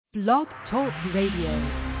Blog Talk Radio.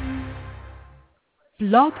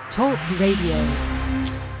 Blog Talk Radio.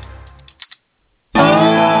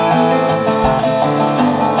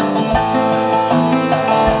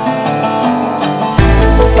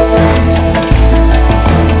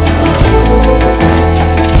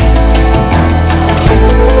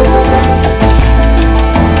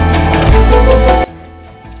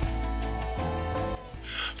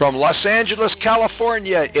 From Los Angeles,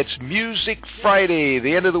 California, it's Music Friday,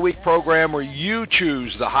 the end of the week program where you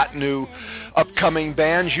choose the hot new upcoming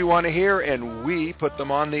bands you want to hear, and we put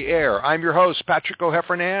them on the air. I'm your host, Patrick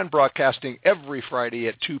O'Heffernan, broadcasting every Friday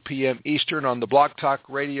at 2 p.m. Eastern on the Blog Talk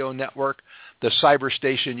Radio Network, the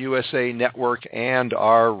Cyberstation USA Network, and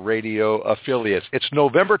our radio affiliates. It's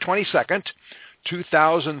November 22nd,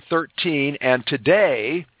 2013, and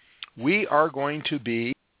today we are going to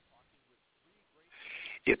be...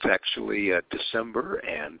 It's actually December,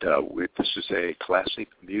 and this is a Classic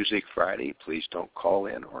Music Friday. Please don't call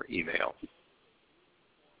in or email.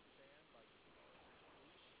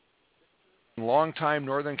 Longtime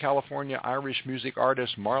Northern California Irish music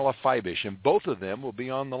artist Marla Fibish, and both of them will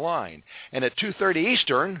be on the line. And at 2:30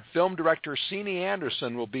 Eastern, film director Sini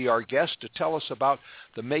Anderson will be our guest to tell us about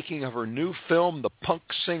the making of her new film, The Punk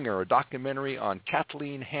Singer, a documentary on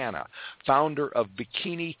Kathleen Hanna, founder of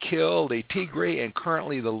Bikini Kill, Le Tigre, and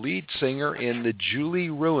currently the lead singer in the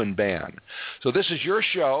Julie Ruin Band. So this is your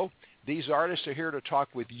show. These artists are here to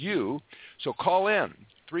talk with you, so call in.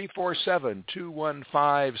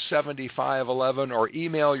 347-215-7511 or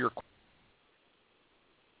email your...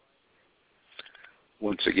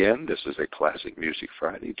 Once again, this is a Classic Music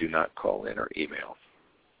Friday. Do not call in or email.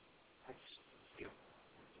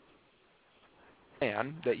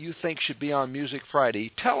 And that you think should be on Music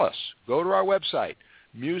Friday, tell us. Go to our website,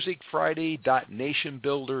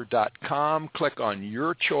 musicfriday.nationbuilder.com. Click on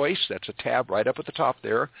your choice. That's a tab right up at the top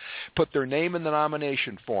there. Put their name in the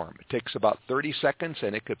nomination form. It takes about 30 seconds,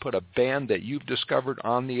 and it could put a band that you've discovered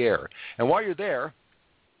on the air. And while you're there,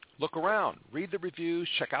 look around. Read the reviews.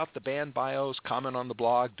 Check out the band bios. Comment on the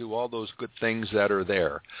blog. Do all those good things that are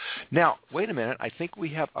there. Now, wait a minute. I think we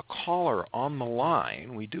have a caller on the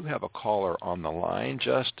line. We do have a caller on the line.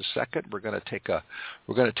 Just a second. We're going to take a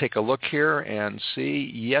look here and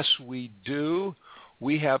see. Yes, we do.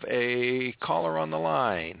 We have a caller on the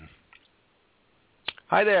line.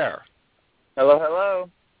 Hi there. Hello,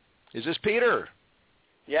 hello. Is this Peter?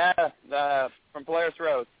 Yeah, from Polaris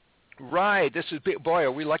Rose. Right. This is, boy,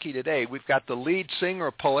 are we lucky today. We've got the lead singer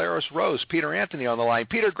of Polaris Rose, Peter Anthony, on the line.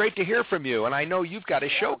 Peter, great to hear from you. And I know you've got a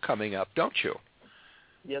show coming up, don't you?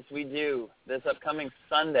 Yes, we do. This upcoming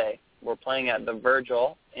Sunday, we're playing at the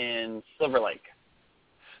Virgil in Silver Lake.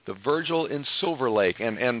 The Virgil in Silver Lake.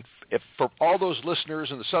 And if for all those listeners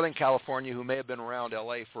in the Southern California who may have been around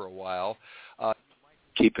L.A. for a while,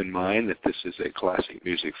 keep in mind that this is a Classic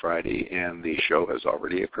Music Friday, and the show has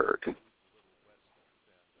already occurred.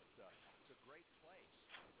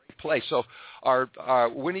 Place. So,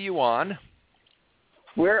 when are you on?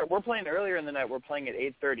 We're playing earlier in the night. We're playing at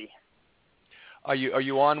 8:30. Are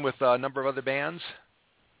you on with a number of other bands?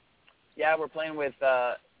 Yeah, we're playing with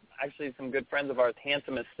actually some good friends of ours,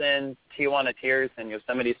 Handsome as Sin, Tijuana Tears, and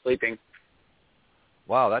Yosemite Sleeping.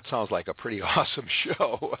 Wow, that sounds like a pretty awesome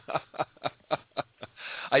show.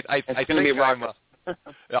 I it's going to be rocking.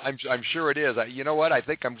 I'm sure it is. You know what? I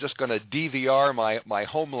think I'm just going to DVR my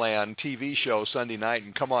Homeland TV show Sunday night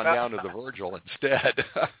and come on down to the Virgil instead.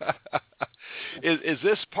 Is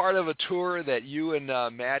this part of a tour that you and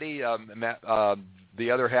Maddie,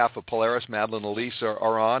 the other half of Polaris, Madeline Elise,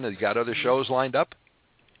 are on? Have you got other shows lined up?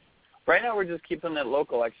 Right now we're just keeping it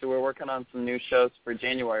local, actually. We're working on some new shows for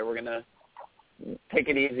January. We're going to take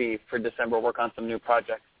it easy for December, work on some new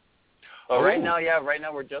projects. But right now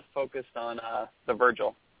we're just focused on the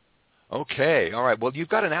Virgil. Okay, all right. Well, you've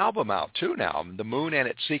got an album out too now, The Moon and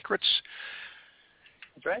Its Secrets.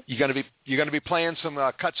 That's right. You're going to be playing some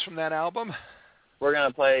cuts from that album. We're going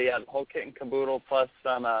to play the whole kit and caboodle plus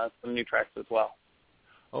some new tracks as well.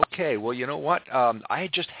 Okay. Well, you know what? I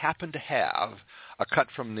just happen to have a cut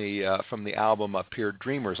from the album up here,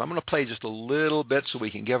 Dreamers. I'm going to play just a little bit so we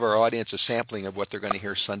can give our audience a sampling of what they're going to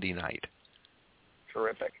hear Sunday night.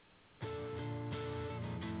 Terrific.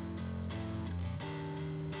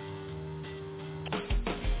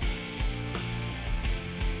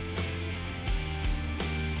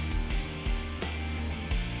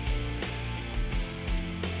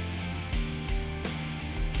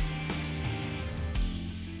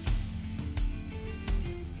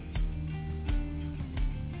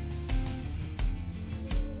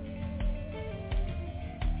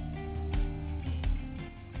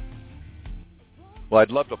 Well, I'd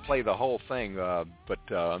love to play the whole thing, but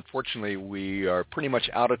unfortunately we are pretty much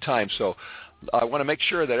out of time. So I want to make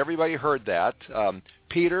sure that everybody heard that.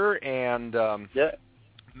 Peter and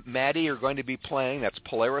Maddie are going to be playing. That's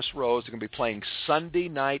Polaris Rose. They're going to be playing Sunday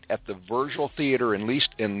night at the Virgil Theater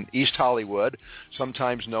in East Hollywood,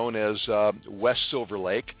 sometimes known as West Silver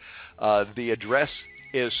Lake. The address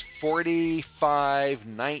is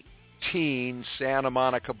 4519 Santa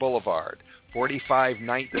Monica Boulevard.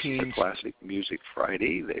 4519. This is a Classic Music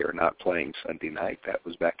Friday. They are not playing Sunday night. That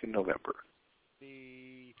was back in November.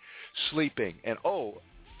 Sleeping. And for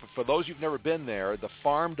those who've never been there, the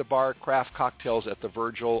farm-to-bar craft cocktails at the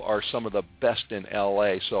Virgil are some of the best in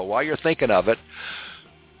L.A. So while you're thinking of it,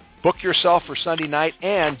 book yourself for Sunday night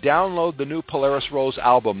and download the new Polaris Rose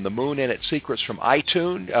album, The Moon and Its Secrets, from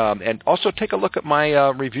iTunes. And also take a look at my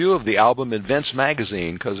review of the album in Vince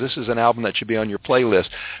Magazine, because this is an album that should be on your playlist.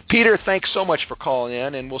 Peter, thanks so much for calling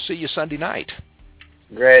in, and we'll see you Sunday night.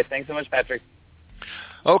 Great. Thanks so much, Patrick.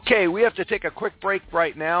 Okay, we have to take a quick break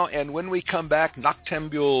right now, and when we come back,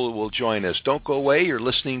 Noctambule will join us. Don't go away. You're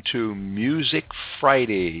listening to Music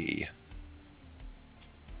Friday.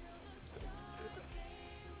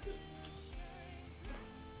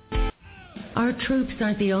 Our troops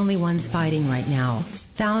aren't the only ones fighting right now.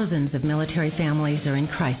 Thousands of military families are in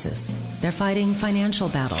crisis. They're fighting financial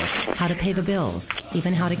battles, how to pay the bills,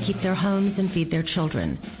 even how to keep their homes and feed their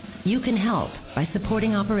children. You can help by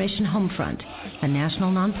supporting Operation Homefront, a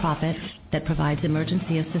national nonprofit that provides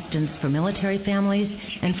emergency assistance for military families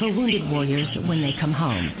and for wounded warriors when they come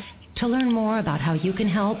home. To learn more about how you can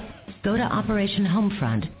help, go to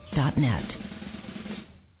operationhomefront.net.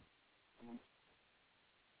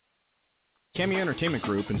 Cameo Entertainment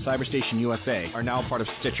Group and Cyberstation USA are now part of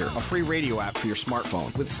Stitcher, a free radio app for your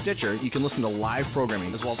smartphone. With Stitcher, you can listen to live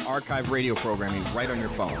programming as well as archive radio programming right on your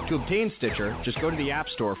phone. To obtain Stitcher, just go to the App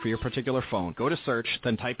Store for your particular phone. Go to search,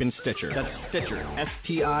 then type in Stitcher. That's Stitcher,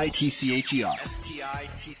 S-T-I-T-C-H-E-R.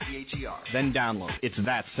 S-T-I-T-C-H-E-R. Then download. It's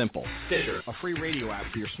that simple. Stitcher, a free radio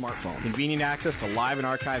app for your smartphone. Convenient access to live and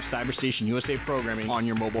archived Cyberstation USA programming on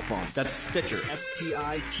your mobile phone. That's Stitcher,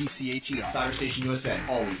 S-T-I-T-C-H-E-R. Cyberstation USA,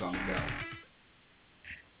 always on the go.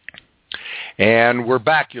 And we're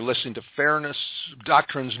back. You're listening to Fairness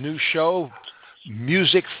Doctrine's new show,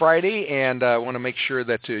 Music Friday, and I want to make sure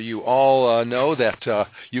that you all know that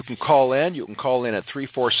you can call in. You can call in at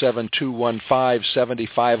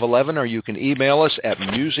 347-215-7511, or you can email us at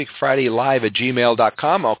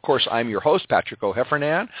musicfridaylive@gmail.com. Of course, I'm your host, Patrick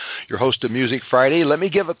O'Heffernan, your host of Music Friday. Let me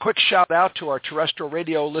give a quick shout-out to our terrestrial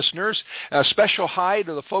radio listeners. A special hi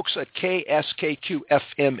to the folks at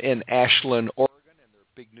KSKQ-FM in Ashland, Oregon, and their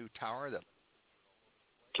big new tower.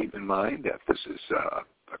 Keep in mind that this is a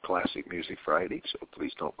Classic Music Friday, so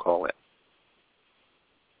please don't call in.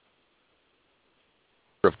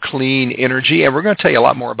 Of clean energy, and we're going to tell you a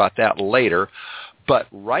lot more about that later. But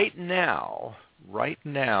right now,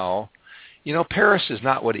 Paris is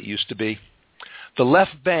not what it used to be. The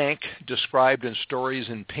left bank, described in stories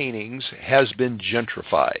and paintings, has been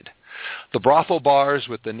gentrified. The brothel bars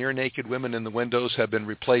with the near-naked women in the windows have been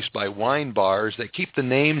replaced by wine bars that keep the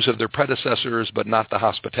names of their predecessors but not the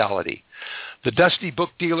hospitality. The dusty book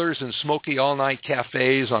dealers and smoky all-night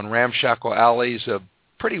cafes on ramshackle alleys have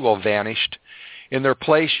pretty well vanished. In their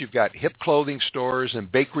place, you've got hip clothing stores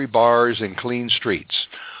and bakery bars and clean streets.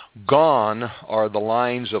 Gone are the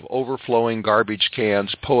lines of overflowing garbage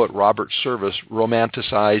cans poet Robert Service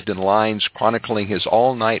romanticized in lines chronicling his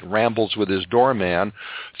all-night rambles with his doorman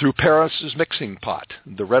through Paris's mixing pot,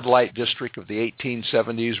 the red light district of the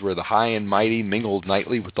 1870s where the high and mighty mingled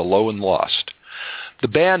nightly with the low and lost. The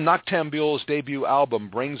band Noctambule's debut album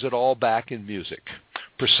brings it all back in music.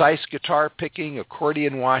 Precise guitar picking,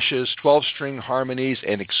 accordion washes, 12-string harmonies,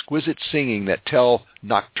 and exquisite singing that tell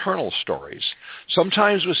nocturnal stories,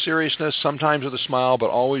 sometimes with seriousness, sometimes with a smile,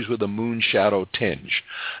 but always with a moonshadow tinge.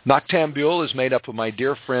 Noctambule is made up of my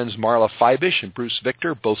dear friends Marla Feibisch and Bruce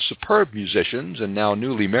Victor, both superb musicians and now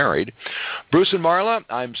newly married. Bruce and Marla,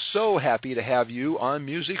 I'm so happy to have you on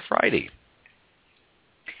Music Friday.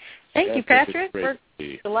 Thank you, Patrick. We're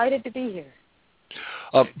delighted to be here.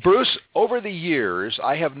 Bruce, over the years,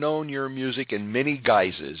 I have known your music in many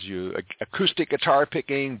guises. Acoustic guitar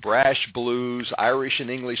picking, brash blues, Irish and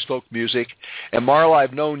English folk music. And Marla,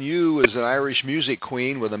 I've known you as an Irish music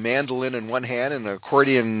queen with a mandolin in one hand and an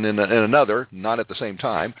accordion in another, not at the same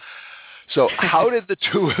time. So how did the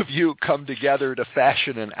two of you come together to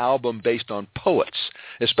fashion an album based on poets,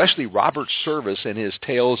 especially Robert Service and his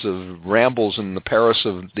tales of rambles in the Paris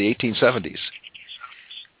of the 1870s?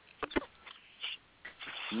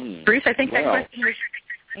 Bruce, I think that question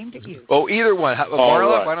aimed at you. Oh, either one.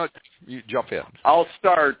 Marla, right. Why don't you jump in? I'll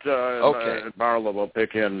start. Okay. Marla will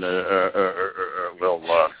pick in.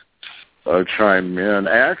 Will chime in.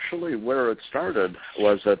 Actually, where it started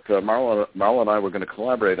was that Marla and I were going to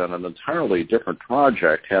collaborate on an entirely different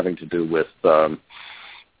project having to do with a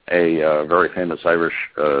very famous Irish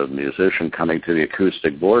musician coming to the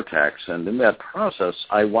Acoustic Vortex. And in that process,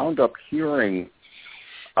 I wound up hearing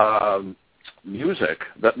music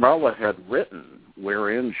that Marla had written,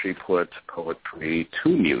 wherein she put poetry to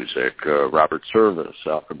music, Robert Service,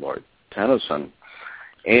 Alfred Lord Tennyson.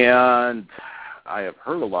 And I have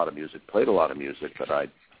heard a lot of music, played a lot of music, but I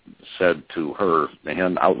said to her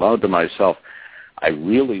and out loud to myself, I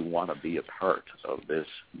really want to be a part of this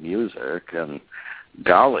music. And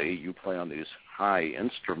golly, you play on these high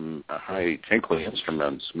tinkly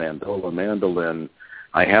instruments, mandola, mandolin.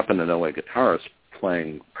 I happen to know a guitarist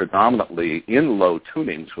playing predominantly in low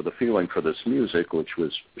tunings with a feeling for this music, which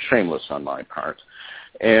was shameless on my part.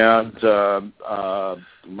 And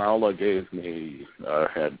Marla gave me,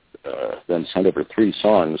 had then sent over 3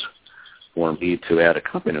 songs for me to add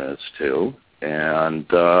accompaniments to. And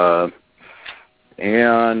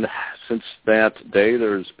since that day,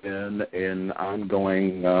 there's been an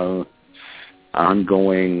ongoing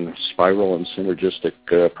spiral and synergistic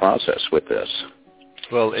process with this.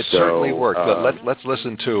 Well, it certainly worked. But let's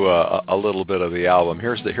listen to a little bit of the album.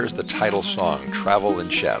 Here's the title song, "Travel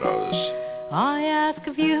in Shadows." I ask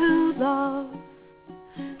of you, love,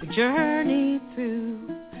 a journey through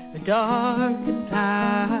a darkened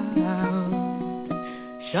town.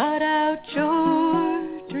 Shut out your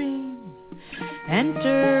dreams,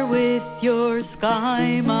 enter with your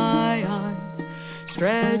sky, my eyes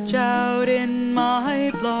stretch out in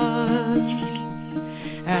my blood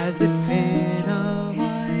as if in a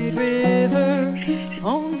wide river.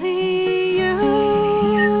 Only you,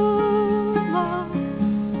 love,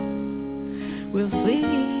 will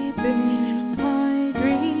sleep in my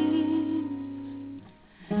dreams.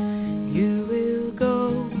 You will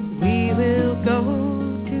go, we will go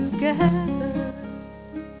together.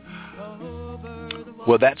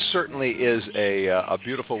 Well, that certainly is a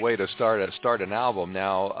beautiful way to start an album.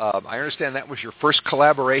 Now, I understand that was your first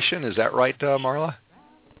collaboration. Is that right, Marla?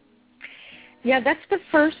 Yeah, that's the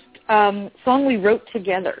first song we wrote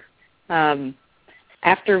together.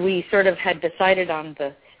 After we sort of had decided on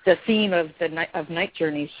the theme of Night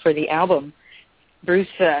Journeys for the album, Bruce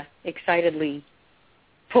excitedly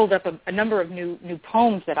pulled up a number of new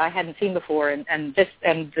poems that I hadn't seen before,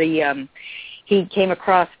 he came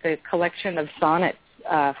across the collection of sonnets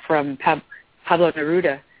from Pablo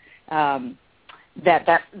Neruda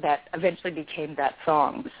that eventually became that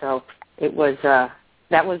song. So it was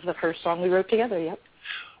that was the first song we wrote together. Yep.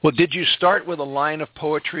 Well, did you start with a line of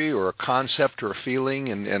poetry or a concept or a feeling,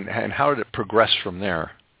 and how did it progress from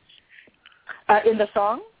there? In the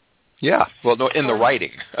song? Yeah. Well, no, in the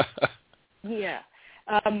writing. Yeah.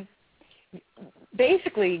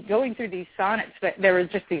 Basically, going through these sonnets, there was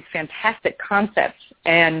just these fantastic concepts,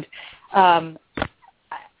 and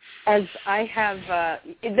as I have,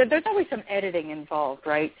 there's always some editing involved,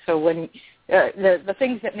 right? So when the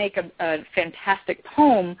things that make a fantastic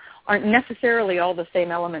poem aren't necessarily all the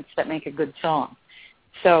same elements that make a good song.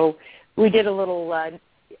 So we did a little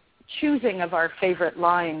choosing of our favorite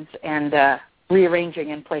lines and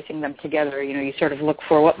rearranging and placing them together. You know, you sort of look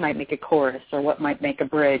for what might make a chorus or what might make a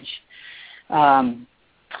bridge, and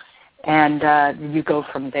you go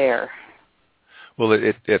from there. Well,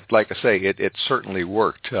 it like I say, it certainly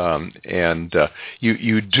worked, and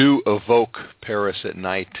you do evoke Paris at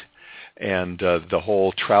night and the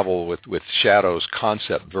whole travel with shadows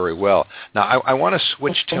concept very well. Now, I want to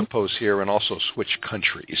switch tempos here and also switch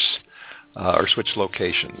countries or switch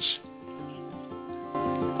locations.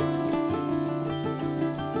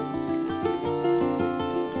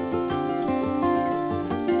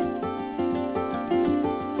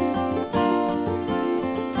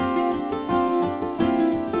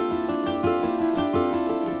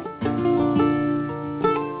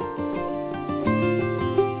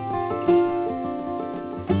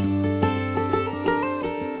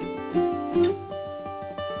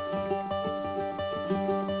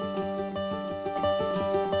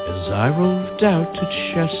 I roved out to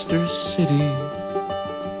Chester City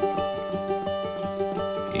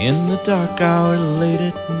in the dark hour late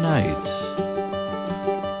at night.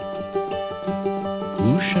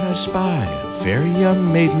 Who should I spy? A very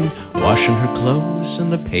young maiden washing her clothes in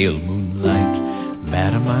the pale moonlight.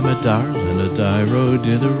 Madam, I'm a darling, a dyro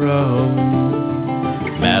dithero.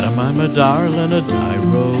 Madam, I'm a darling, a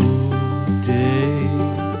dyro day.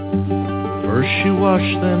 First she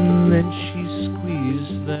washed them, then she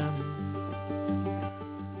squeezed them.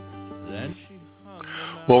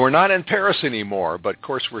 Well, we're not in Paris anymore, but of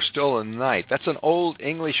course we're still in the night. That's an old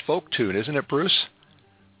English folk tune, isn't it, Bruce?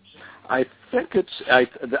 I think it's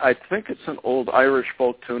an old Irish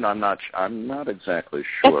folk tune. I'm not exactly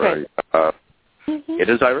sure. It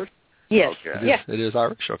is Irish? Yes. Okay. It is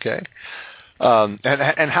Irish. Okay.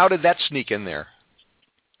 And how did that sneak in there?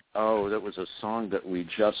 Oh, that was a song that we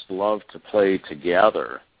just loved to play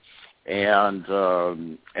together, and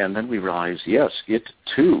then we realized, yes, it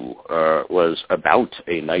too was about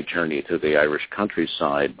a night journey to the Irish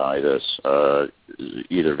countryside by this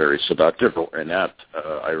either very seductive or inept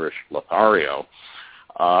Irish Lothario,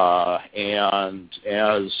 and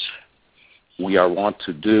as we are wont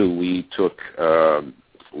to do, we took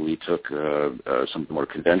some more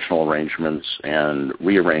conventional arrangements and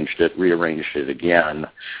rearranged it again.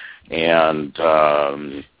 And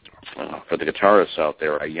for the guitarists out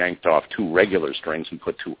there, I yanked off 2 regular strings and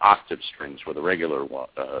put 2 octave strings where the regular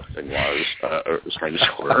strings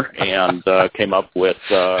were, and came up with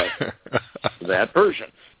that version.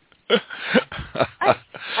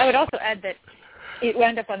 I would also add that it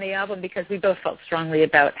wound up on the album because we both felt strongly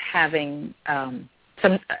about having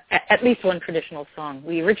at least one traditional song.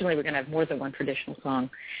 We originally were going to have more than one traditional song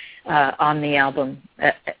on the album,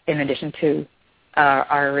 in addition to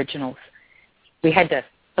our originals. We had to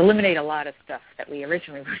eliminate a lot of stuff that we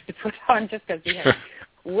originally wanted to put on just because we had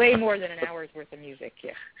way more than an hour's worth of music.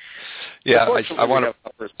 Yeah. I want to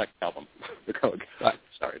for a second album.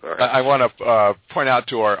 Sorry, go ahead. I want to point out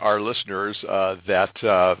to our listeners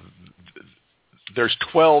that there's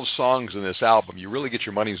 12 songs in this album. You really get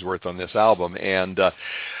your money's worth on this album, and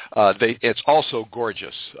it's also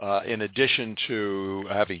gorgeous. In addition to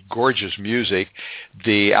having gorgeous music,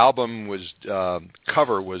 the album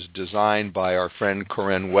cover was designed by our friend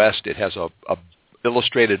Corinne West. It has a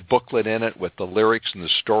illustrated booklet in it with the lyrics and the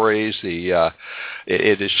stories.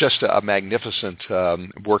 It is just a magnificent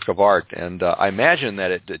work of art, and I imagine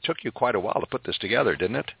that it took you quite a while to put this together,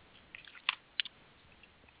 didn't it?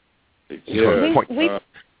 Yeah.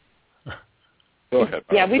 Go ahead.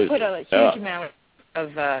 Yeah, we put a huge amount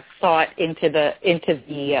of thought into the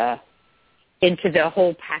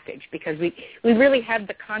whole package because we really had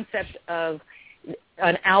the concept of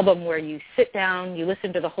an album where you sit down, you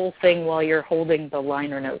listen to the whole thing while you're holding the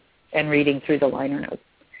liner notes and reading through the liner notes.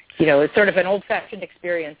 You know, it's sort of an old-fashioned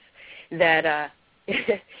experience that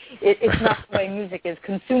it's not the way music is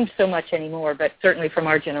consumed so much anymore, but certainly from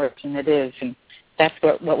our generation it is, and that's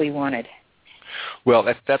what we wanted. Well,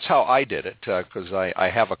 that's how I did it because I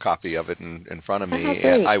have a copy of it in front of me,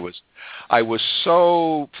 and I was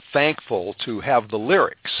so thankful to have the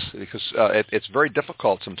lyrics because it's very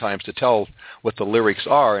difficult sometimes to tell what the lyrics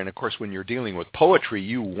are, and of course when you're dealing with poetry,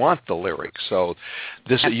 you want the lyrics. So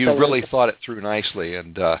you really thought it through nicely,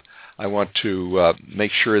 and I want to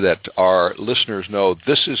make sure that our listeners know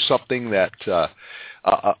this is something that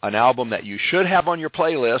an album that you should have on your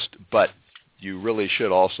playlist, but you really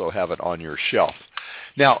should also have it on your shelf.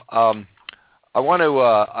 Now, I want to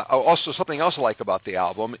also something else I like about the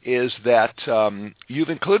album is that you've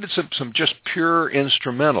included some just pure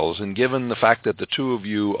instrumentals, and given the fact that the two of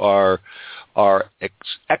you are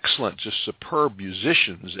excellent, just superb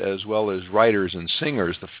musicians as well as writers and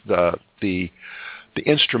singers, the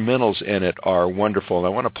instrumentals in it are wonderful. And I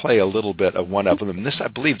want to play a little bit of one of them. And I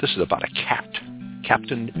believe this is about a cat,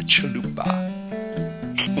 Captain Chalupa.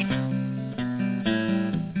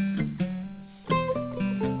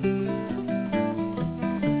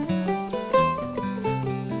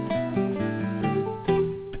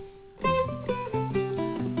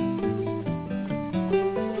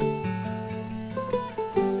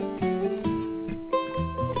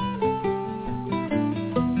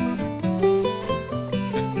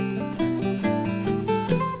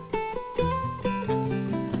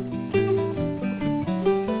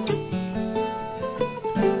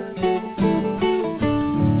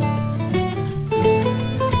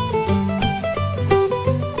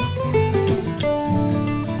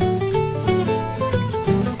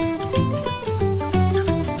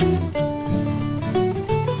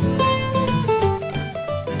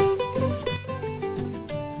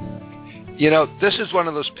 You know, this is one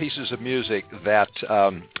of those pieces of music that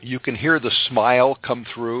you can hear the smile come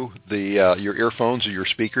through your earphones or your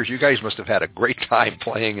speakers. You guys must have had a great time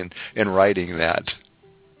playing and writing that.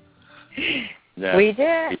 Yeah. We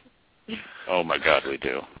did. Oh, my God, we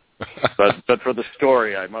do. But for the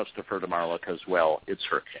story, I must defer to Marla because, well, it's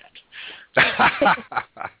her cat.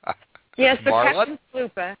 Yes, but Marla?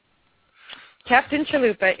 Captain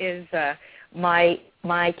Chalupa is my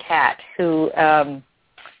cat who...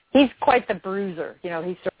 he's quite the bruiser. You know,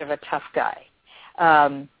 he's sort of a tough guy.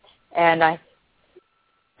 And I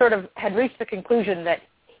sort of had reached the conclusion that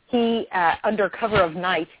he, under cover of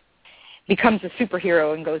night, becomes a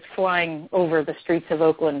superhero and goes flying over the streets of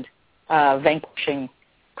Oakland, vanquishing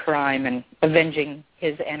crime and avenging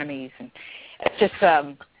his enemies. And it's just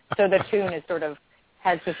so the tune is sort of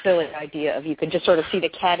has the silly idea of you can just sort of see the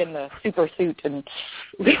cat in the super suit and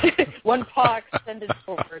one paw extended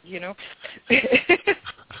forward, you know.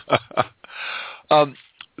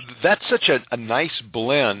 That's such a nice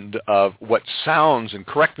blend of what sounds, and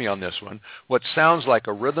correct me on this one, what sounds like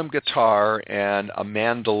a rhythm guitar and a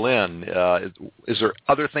mandolin. Is there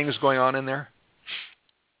other things going on in there?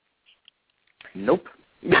 Nope.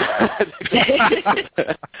 Nope,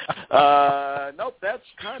 that's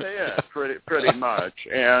kind of it, pretty much.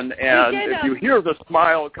 And if you hear the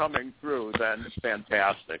smile coming through, then it's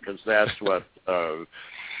fantastic, because that's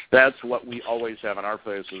what we always have on our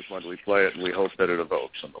faces when we play it, and we hope that it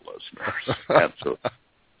evokes in the listeners. Absolutely.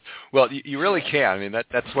 Well, you really can. I mean,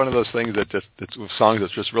 that's one of those things that it's with songs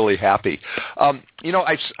that's just really happy. You know,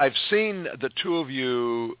 I've seen the two of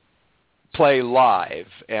you play live,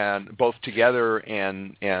 and both together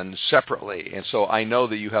and separately, and so I know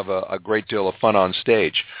that you have a great deal of fun on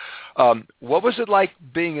stage. What was it like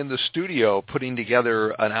being in the studio putting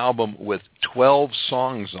together an album with 12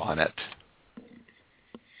 songs on it?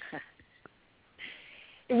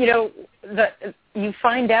 You know, you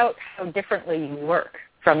find out how differently you work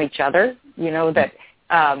from each other. You know that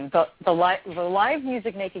the live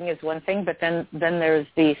music making is one thing, but then there's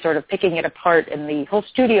the sort of picking it apart, and the whole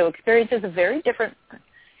studio experience is a very different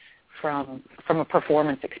from a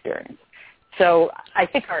performance experience. So I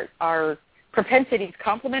think our propensities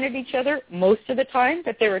complemented each other most of the time,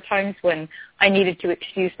 but there were times when I needed to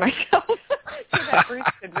excuse myself so that Bruce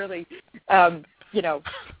could really,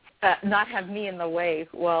 not have me in the way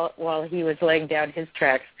while he was laying down his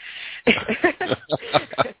tracks.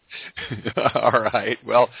 All right.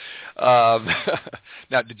 Well,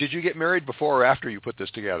 now, did you get married before or after you put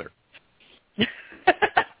this together?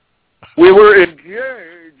 We were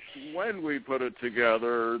engaged when we put it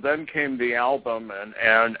together. Then came the album,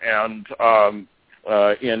 and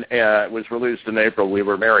it was released in April. We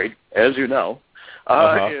were married, as you know.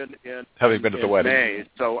 Having been at the wedding. May.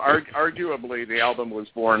 So arguably the album was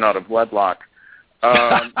born out of wedlock.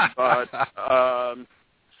 But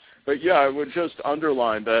yeah, I would just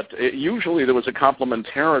underline that usually there was a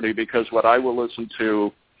complementarity, because what I will listen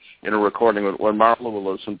to in a recording, what Marla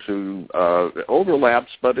will listen to,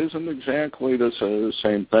 overlaps, but isn't exactly the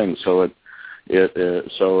same thing. So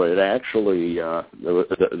it actually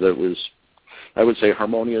there was, I would say,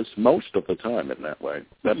 harmonious most of the time in that way,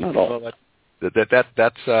 but not all.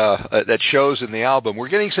 That shows in the album. We're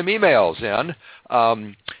getting some emails in.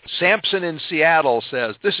 Sampson in Seattle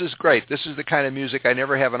says, "This is great. This is the kind of music I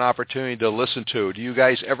never have an opportunity to listen to. Do you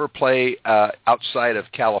guys ever play outside of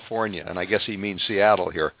California?" And I guess he means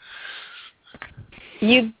Seattle here.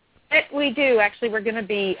 You bet we do. Actually, we're going to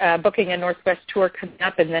be booking a Northwest tour coming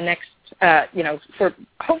up in the next, for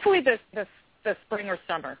hopefully the spring or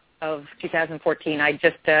summer of 2014. I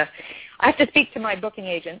have to speak to my booking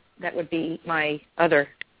agent. That would be my other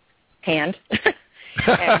hand,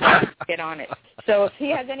 and get on it. So if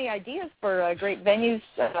he has any ideas for great venues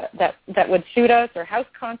that would suit us, or house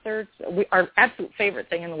concerts, our absolute favorite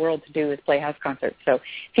thing in the world to do is play house concerts. So if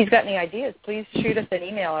he's got any ideas, please shoot us an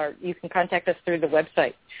email, or you can contact us through the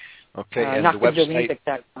website. Okay, and the website.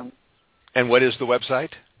 And what is the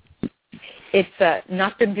website? It's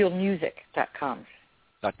noctambulmusic.com.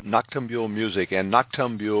 Noctambule Music, and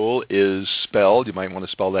Noctambule is spelled, you might want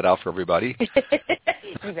to spell that out for everybody. You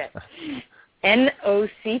bet.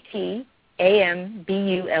 Noctambule.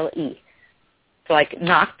 So like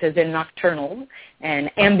noct as in nocturnal,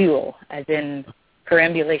 and ambule as in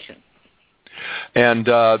perambulation. And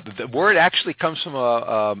the word actually comes from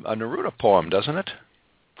a Neruda poem, doesn't it?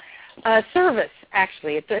 Service,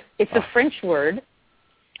 actually. It's a French word.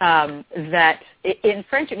 That in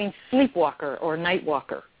French it means sleepwalker or night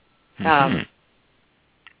walker.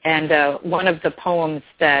 And one of the poems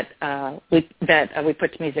that we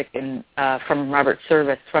put to music in from Robert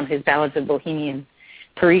Service from his Ballads of Bohemian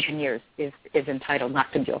Parisian Years is entitled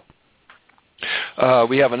Noctambule.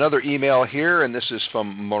 We have another email here, and this is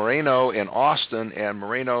from Moreno in Austin, and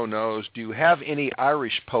Moreno knows, do you have any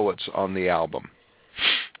Irish poets on the album?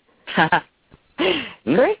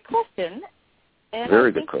 Great question. And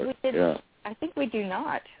Very good question. Yeah. I think we do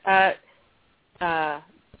not.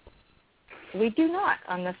 We do not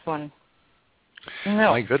on this one.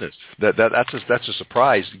 No. My goodness, that's a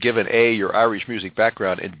surprise, given A, your Irish music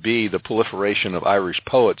background, and B, the proliferation of Irish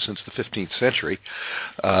poets since the 15th century.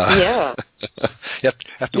 Yeah. you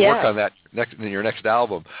have to work on that in your next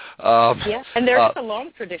album. Yeah, and there is a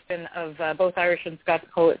long tradition of both Irish and Scots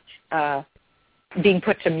poets being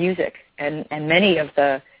put to music, and many of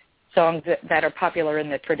the songs that are popular in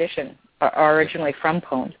the tradition are originally from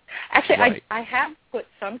poems. Actually, right. I have put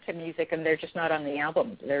some to music, and they're just not on the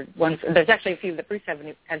album. There's actually a few that Bruce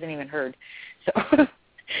hasn't even heard. So,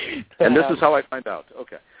 and this is how I find out.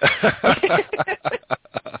 Okay.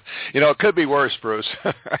 It could be worse, Bruce.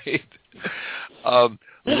 Right?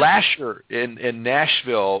 Lasher in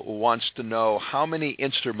Nashville wants to know, how many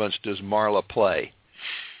instruments does Marla play?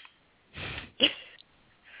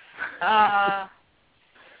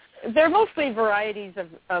 They're mostly varieties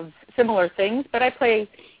of similar things, but I play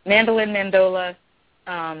mandolin, mandola,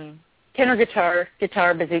 tenor guitar,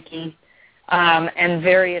 bouzouki, and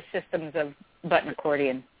various systems of button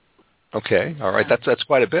accordion. Okay, all right, that's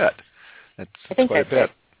quite a bit. That's quite a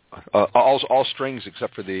bit. All strings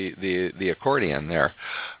except for the accordion there.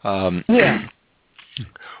 Yeah.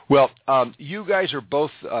 Well, you guys are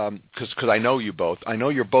both, because I know you both. I know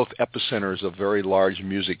you're both epicenters of very large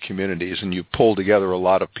music communities, and you pull together a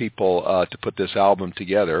lot of people to put this album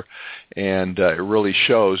together, and it really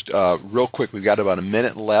shows. Real quick, we've got about a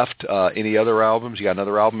minute left. Any other albums? You got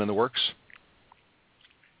another album in the works?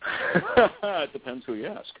 It depends who you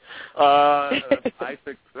ask. I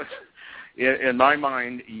think, in my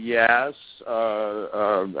mind, yes.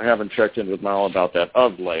 I haven't checked in with Mal about that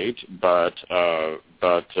of late, but the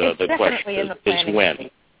question is when.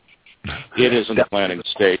 It is in the planning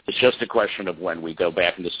stage. It's just a question of when we go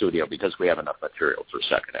back in the studio, because we have enough material for a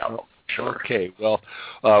second album. Sure. Okay. Well,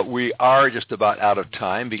 we are just about out of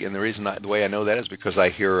time, and the way I know that is because I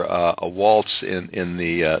hear a waltz in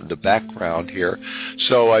the background here.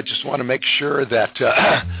 So I just want to make sure that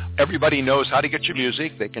everybody knows how to get your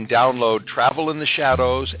music. They can download Travel in the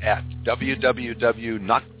Shadows at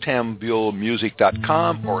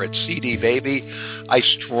www.noctambulmusic.com or at CD Baby. I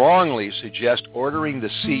strongly suggest ordering the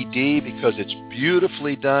CD because it's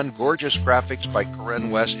beautifully done, gorgeous graphics by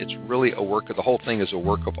Corinne West. It's really a work of, the whole thing is a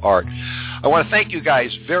work of art. I want to thank you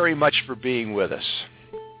guys very much for being with us.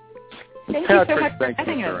 Thank you so much for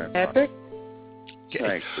having us, Patrick. Okay.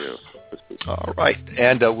 Thank you. All right,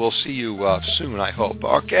 and we'll see you soon, I hope.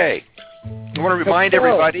 Okay. I want to remind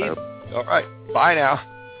everybody. All right, bye now.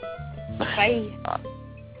 Bye.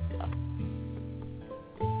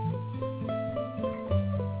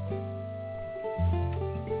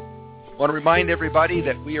 I want to remind everybody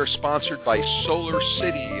that we are sponsored by Solar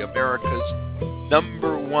City, America's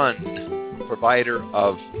 #1 provider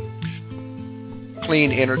of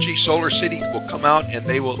clean energy. Solar City will come out and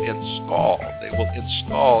they will install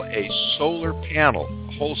a solar panel,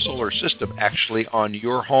 a whole solar system actually, on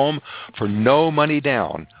your home for no money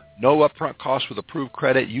down. No upfront cost with approved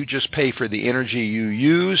credit. You just pay for the energy you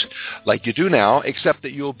use like you do now, except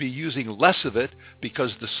that you'll be using less of it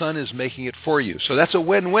because the sun is making it for you. So that's a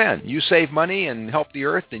win-win. You save money and help the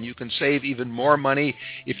earth, and you can save even more money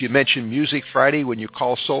if you mention Music Friday when you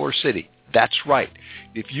call Solar City. That's right.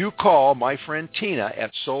 If you call my friend Tina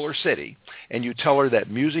at Solar City and you tell her that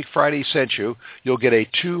Music Friday sent you, you'll get a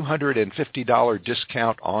 $250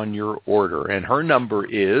 discount on your order. And her number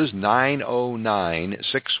is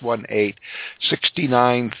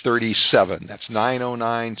 909-618-6937. That's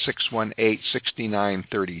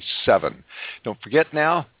 909-618-6937. Don't forget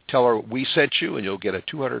now, tell her we sent you, and you'll get a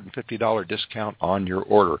 $250 discount on your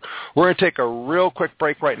order. We're going to take a real quick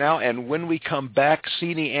break right now, and when we come back,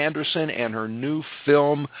 Sini Anderson and her new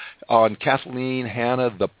film on Kathleen Hanna,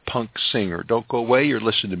 the punk singer. Don't go away. You're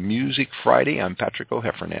listening to Music Friday. I'm Patrick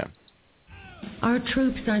O'Heffernan. Our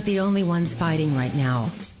troops aren't the only ones fighting right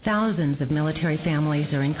now. Thousands of military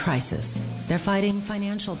families are in crisis. They're fighting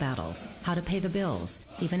financial battles, how to pay the bills,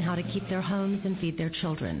 even how to keep their homes and feed their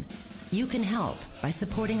children. You can help by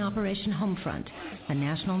supporting Operation Homefront, a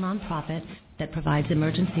national nonprofit that provides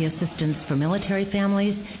emergency assistance for military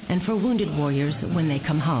families and for wounded warriors when they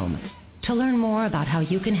come home. To learn more about how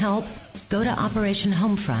you can help, go to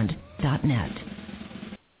OperationHomefront.net.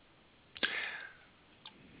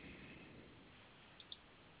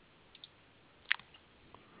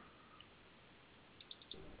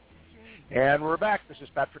 And we're back. This is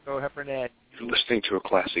Patrick O'Heffernan. You're listening to a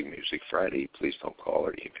Classic Music Friday. Please don't call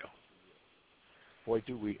or email. Boy,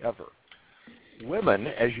 do we ever. Women,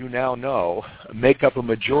 as you now know, make up a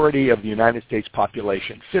majority of the United States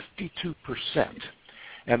population, 52%.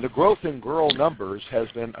 And the growth in girl numbers has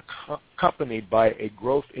been accompanied by a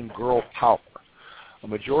growth in girl power. A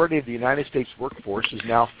majority of the United States workforce is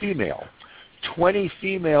now female. 20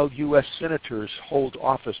 female U.S. senators hold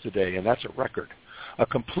office today, and that's a record. A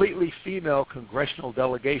completely female congressional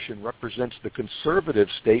delegation represents the conservative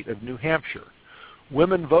state of New Hampshire.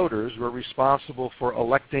 Women voters were responsible for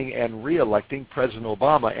electing and re-electing President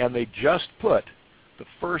Obama, and they just put the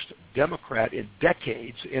first Democrat in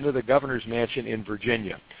decades into the governor's mansion in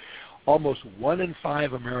Virginia. Almost 1 in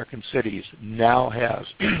 5 American cities now has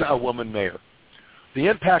a woman mayor. The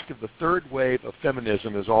impact of the third wave of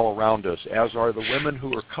feminism is all around us, as are the women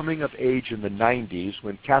who were coming of age in the 90s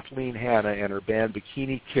when Kathleen Hanna and her band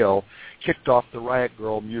Bikini Kill kicked off the Riot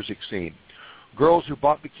Grrrl music scene. Girls who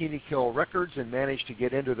bought Bikini Kill records and managed to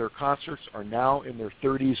get into their concerts are now in their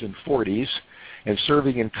 30s and 40s and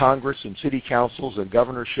serving in Congress and city councils and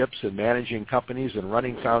governorships and managing companies and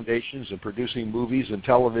running foundations and producing movies and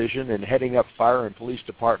television and heading up fire and police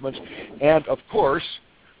departments and, of course,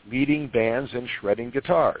 leading bands and shredding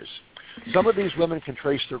guitars. Some of these women can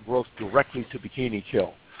trace their growth directly to Bikini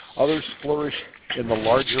Kill. Others flourish in the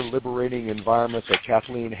larger liberating environments like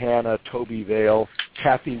Kathleen Hanna, Toby Vale,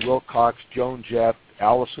 Kathy Wilcox, Joan Jett,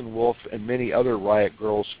 Allison Wolfe, and many other Riot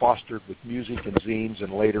Grrrls fostered with music and zines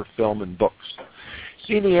and later film and books.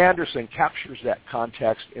 Sini Anderson captures that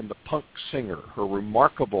context in The Punk Singer, her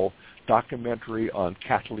remarkable documentary on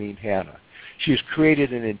Kathleen Hanna. She has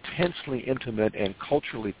created an intensely intimate and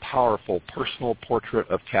culturally powerful personal portrait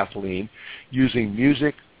of Kathleen using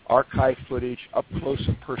music, archive footage, up-close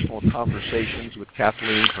and personal conversations with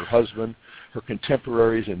Kathleen, her husband, her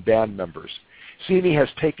contemporaries, and band members. Sini has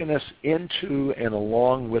taken us into and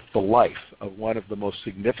along with the life of one of the most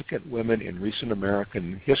significant women in recent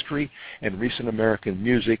American history and recent American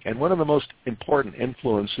music, and one of the most important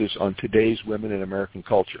influences on today's women in American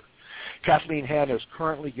culture. Kathleen Hanna is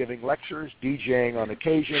currently giving lectures, DJing on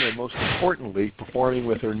occasion, and most importantly, performing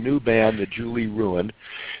with her new band, The Julie Ruin.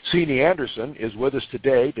 Sini Anderson is with us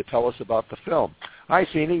today to tell us about the film. Hi,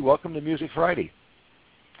 Sini. Welcome to Music Friday.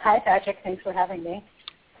 Hi, Patrick. Thanks for having me.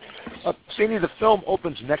 Sini, the film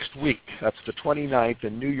opens next week. That's the 29th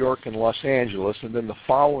in New York and Los Angeles, and then the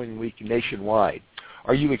following week nationwide.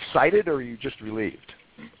 Are you excited or are you just relieved?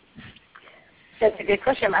 That's a good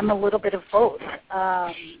question. I'm a little bit of both.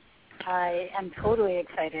 I am totally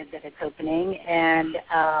excited that it's opening, and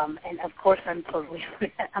of course I'm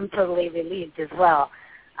totally relieved as well.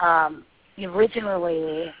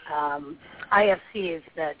 Originally, IFC is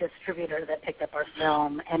the distributor that picked up our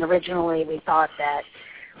film, and originally we thought that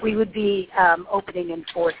we would be opening in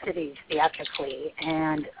 4 cities theatrically,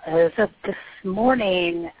 and as of this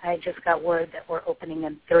morning, I just got word that we're opening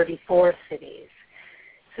in 34 cities.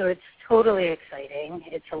 So it's totally exciting.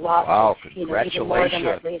 It's a lot. Wow! Congratulations. Even more than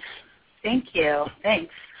what we. Thank you.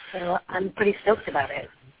 Thanks. So I'm pretty stoked about it.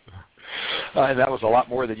 And that was a lot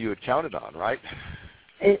more than you had counted on, right?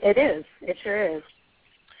 It is. It sure is.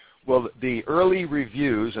 Well, the early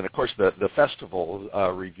reviews, and of course the festival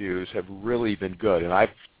reviews have really been good, and I've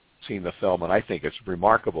seen the film, and I think it's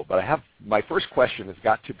remarkable. But my first question has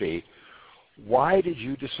got to be, why did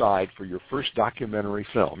you decide for your first documentary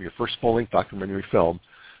film, your first full-length documentary film,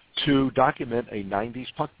 to document a 90s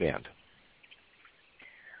punk band?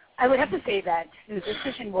 I would have to say that the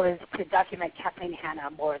decision was to document Kathleen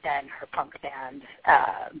Hanna more than her punk band,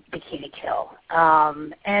 Bikini Kill.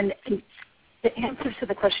 And the answer to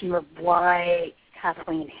the question of why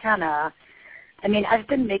Kathleen Hanna, I mean, I've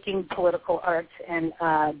been making political art and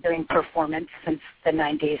doing performance since the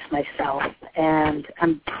 90s myself, and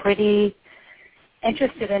I'm pretty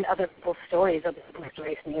interested in other people's stories. Other people's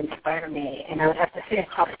stories inspire me, and I would have to say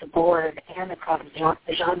across the board and across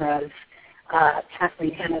the genres,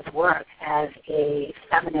 Kathleen Hanna's work as a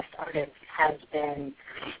feminist artist has been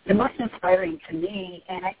the most inspiring to me,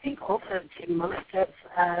 and I think also to most of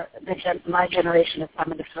my generation of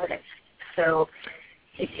feminist artists. So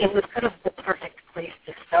it was kind of the perfect place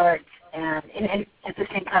to start, and at the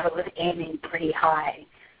same time it was aiming pretty high.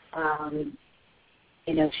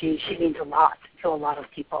 She means a lot to a lot of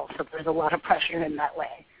people, so there's a lot of pressure in that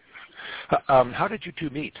way. How did you two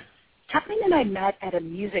meet? Kathleen and I met at a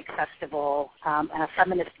music festival, a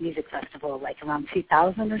feminist music festival, like around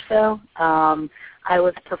 2000 or so. I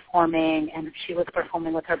was performing, and she was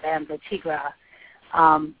performing with her band, The Tigra.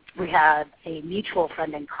 We had a mutual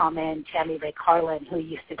friend in common, Tammy Ray Carlin, who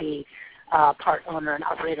used to be part owner and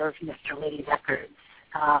operator of Mr. Lady Records.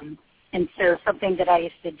 And so something that I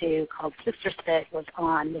used to do called Sister Spit was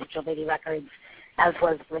on Mr. Lady Records, as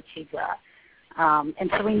was The Tigra. And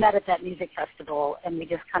so we met at that music festival, and we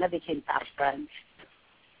just kind of became fast friends.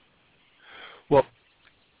 Well,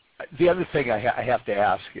 the other thing I have to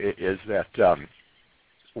ask is that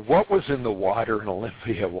what was in the water in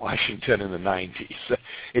Olympia, Washington in the 90s?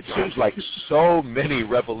 It seems like so many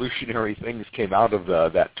revolutionary things came out of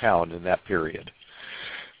that town in that period.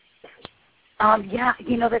 Yeah,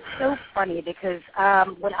 that's so funny because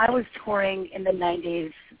when I was touring in the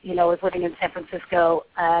 90s, I was living in San Francisco,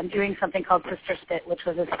 doing something called Sister Spit, which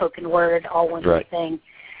was a spoken word, all-women thing.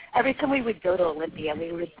 Every time we would go to Olympia,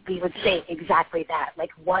 we would say exactly that,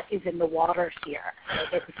 like, what is in the water here?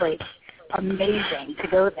 It was, like, amazing to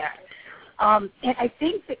go there. And I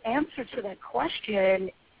think the answer to that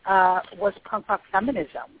question was punk rock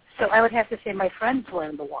feminism. So I would have to say my friends were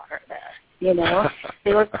in the water there.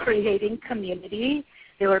 They were creating community.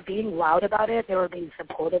 They were being loud about it. They were being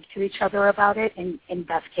supportive to each other about it in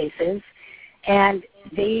best cases. And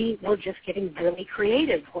they were just getting really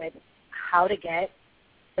creative with how to get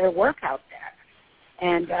their work out there.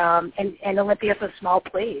 And Olympia's a small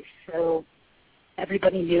place, so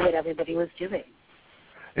everybody knew what everybody was doing.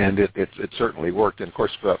 And it certainly worked. And, of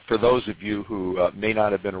course, for those of you who may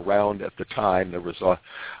not have been around at the time, there was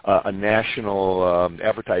a national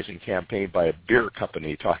advertising campaign by a beer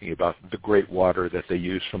company talking about the great water that they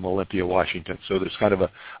use from Olympia, Washington. So there's kind of a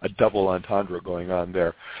double entendre going on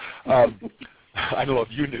there. I don't know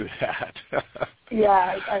if you knew that.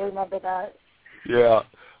 Yeah, I remember that. Yeah.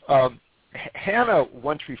 Hannah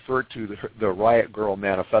once referred to the Riot Girl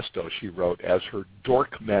Manifesto she wrote as her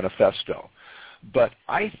dork manifesto. But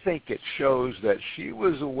I think it shows that she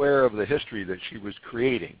was aware of the history that she was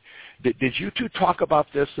creating. Did you two talk about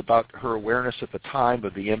this, about her awareness at the time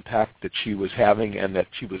of the impact that she was having and that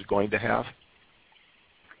she was going to have?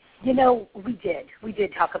 We did. We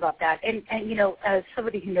did talk about that. And as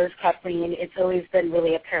somebody who knows Kathleen, it's always been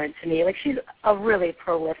really apparent to me. Like, she's a really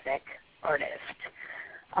prolific artist.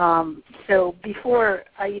 So before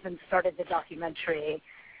I even started the documentary,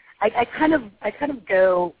 I kind of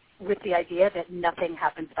go with the idea that nothing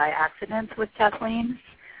happens by accident with Kathleen.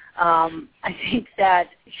 I think that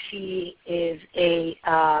she is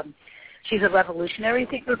she's a revolutionary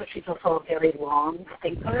thinker, but she's also a very long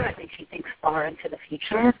thinker. I think she thinks far into the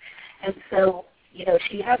future. And so,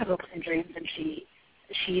 she had hopes and dreams, and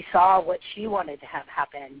she saw what she wanted to have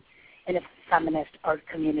happen in a feminist art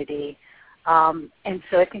community. And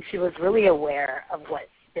so I think she was really aware of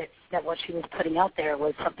that what she was putting out there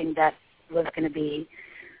was something that was going to be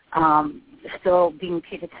still being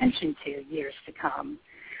paid attention to years to come.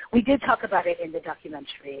 We did talk about it in the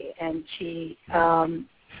documentary, and she, her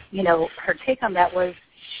take on that was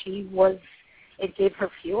it gave her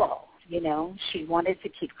fuel. She wanted to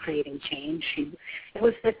keep creating change. It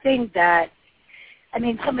was the thing that,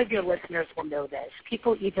 some of your listeners will know this.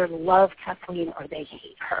 People either love Kathleen or they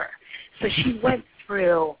hate her. So she went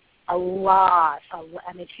through a lot.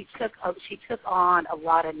 She took on a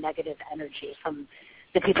lot of negative energy from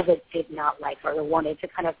the people that did not like her or wanted to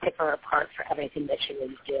kind of pick her apart for everything that she was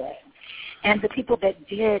doing. And the people that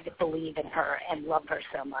did believe in her and love her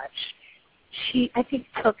so much, she, I think,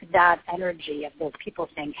 took that energy of those people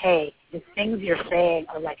saying, hey, the things you're saying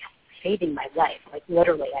are like saving my life. Like,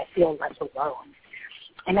 literally, I feel less alone.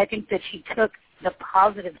 And I think that she took the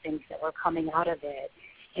positive things that were coming out of it,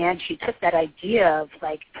 and she took that idea of,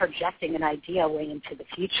 like, projecting an idea way into the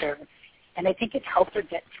future. And I think it helped her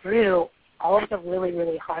get through all of the really,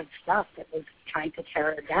 really hard stuff that was trying to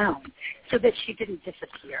tear her down so that she didn't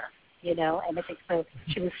disappear, And I think so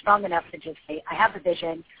she was strong enough to just say, I have a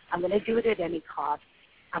vision. I'm going to do it at any cost.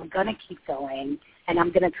 I'm going to keep going, and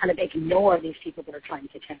I'm going to kind of ignore these people that are trying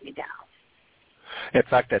to tear me down. In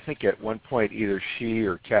fact, I think at one point either she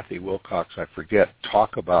or Kathy Wilcox, I forget,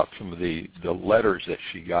 talk about some of the letters that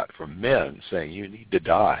she got from men saying, you need to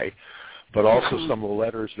die, but also some of the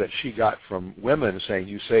letters that she got from women saying,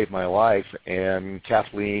 you saved my life, and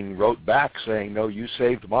Kathleen wrote back saying, no, you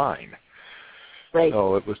saved mine. Right.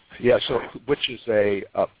 So it was, which is a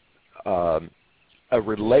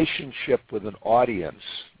relationship with an audience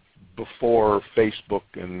before Facebook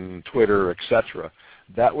and Twitter, etc.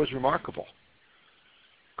 That was remarkable.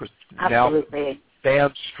 Because now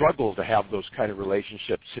bands struggle to have those kind of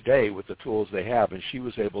relationships today with the tools they have, and she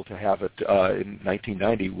was able to have it in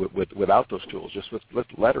 1990 without those tools, just with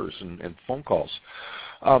letters and phone calls.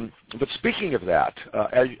 But speaking of that,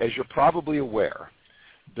 as you're probably aware,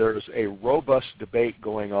 there's a robust debate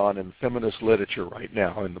going on in feminist literature right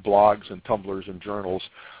now, in the blogs and Tumblrs and journals,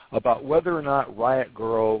 about whether or not Riot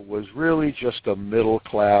Girl was really just a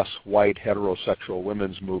middle-class, white, heterosexual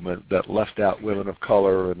women's movement that left out women of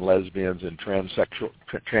color and lesbians and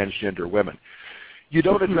transgender women. You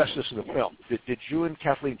don't address this in the film. Did you and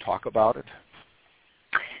Kathleen talk about it?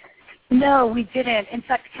 No, we didn't. In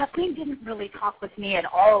fact, Kathleen didn't really talk with me at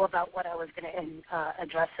all about what I was going to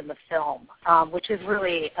address in the film, which is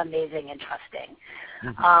really amazing and trusting.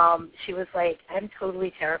 She was like, I'm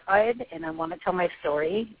totally terrified, and I want to tell my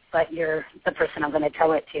story, but you're the person I'm going to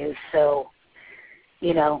tell it to, so,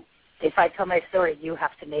 you know, if I tell my story, you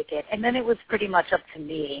have to make it. And then it was pretty much up to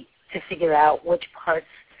me to figure out which parts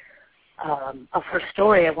of her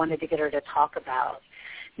story I wanted to get her to talk about.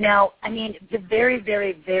 Now, I mean, the very,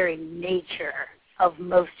 very, very nature of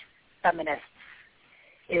most feminists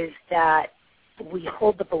is that we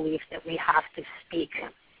hold the belief that we have to speak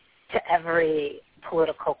to every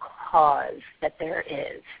political cause that there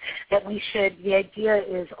is, that we should, the idea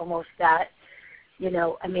is almost that, you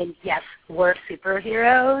know, I mean, yes, we're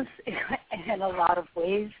superheroes in a lot of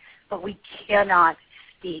ways, but we cannot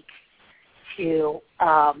speak to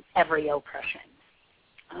every oppression.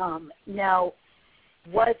 Now,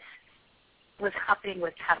 what was happening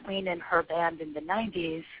with Kathleen and her band in the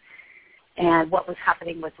 90s and what was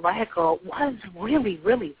happening with Riot Girl was really,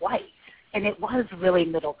 really white, and it was really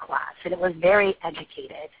middle class, and it was very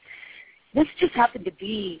educated. This just happened to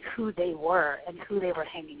be who they were and who they were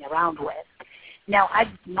hanging around with. Now,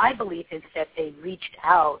 my belief is that they reached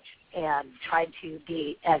out and tried to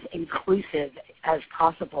be as inclusive as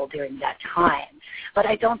possible during that time, but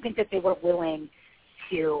I don't think that they were willing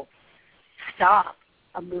to stop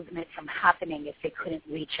a movement from happening if they couldn't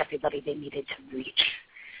reach everybody they needed to reach.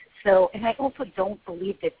 So, and I also don't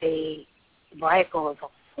believe that Riot Girl as a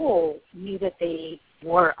whole, knew that they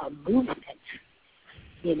were a movement.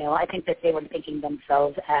 You know, I think that they were thinking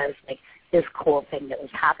themselves as like this cool thing that was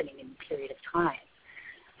happening in a period of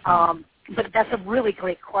time. But that's a really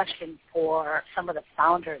great question for some of the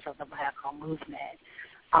founders of the Riot Girl movement.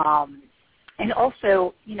 And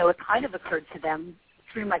also, you know, it kind of occurred to them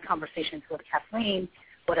through my conversations with Kathleen,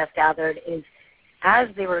 what I've gathered is as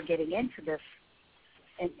they were getting into this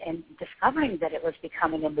and discovering that it was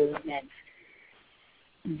becoming a movement,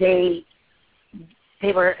 they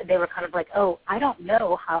were kind of like, oh, I don't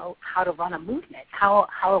know how to run a movement. How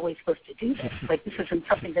are we supposed to do this? Like, this isn't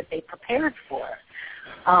something that they prepared for.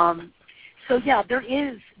 So yeah, there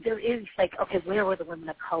is like, okay, where were the women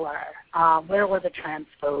of color? Where were the trans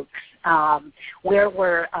folks? Where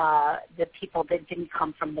were the people that didn't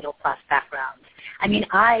come from middle class backgrounds? I mean,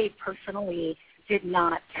 I personally did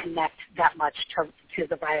not connect that much to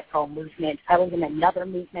the Riot Girl movement. I was in another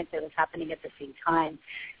movement that was happening at the same time.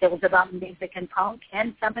 It was about music and punk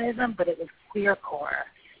and feminism, but it was queercore.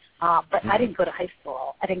 But I didn't go to high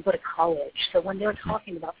school. I didn't go to college. So when they were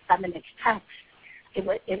talking about feminist texts, I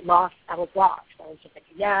was lost. I was just like,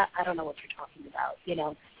 yeah, I don't know what you're talking about. You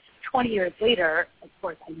know, 20 years later, of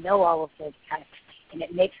course, I know all of those texts, and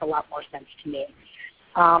it makes a lot more sense to me.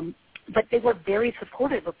 But they were very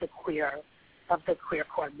supportive of the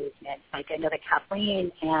queercore movement. Like, I know that Kathleen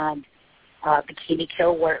and Bikini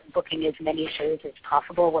Kill were booking as many shows as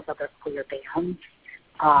possible with other queer bands.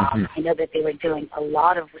 I know that they were doing a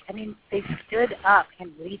lot of, they stood up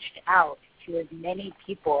and reached out to as many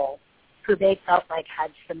people who they felt like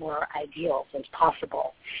had similar ideals as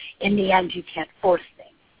possible. In the end, you can't force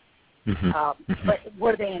things. But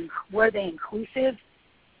were they inclusive?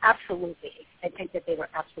 Absolutely. I think that they were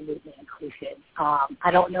absolutely inclusive.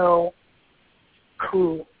 I don't know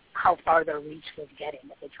how far their reach was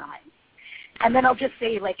getting at the time. And then I'll just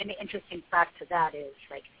say, like, an interesting fact to that is,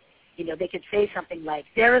 like, you know, they could say something like,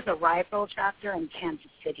 there is a Riot Girl chapter in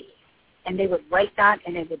Kansas City, and they would write that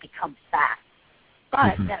and it would become fact.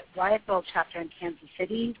 But that Riot Girl chapter in Kansas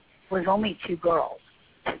City was only 2 girls.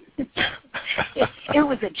 It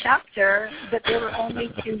was a chapter, but there were only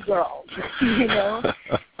 2 girls, you know.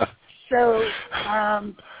 So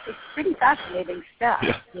it's pretty fascinating stuff,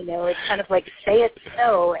 you know. It's kind of like say it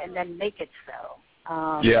so and then make it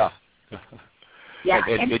so. Yeah.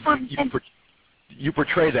 You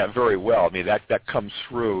portray that very well. I mean, that comes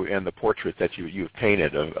through in the portrait that you've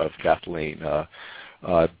painted of Kathleen.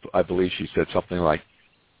 I believe she said something like,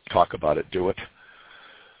 talk about it, do it.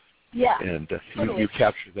 Yeah. And totally. you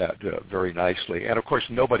captured that very nicely. And, of course,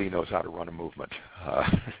 nobody knows how to run a movement.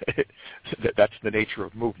 That's the nature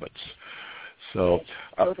of movements. So,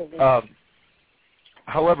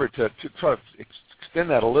 however, to sort of extend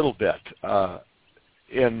that a little bit,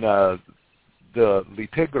 in the Les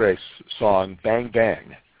Tigres song, Bang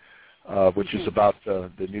Bang, which is about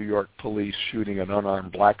the New York police shooting an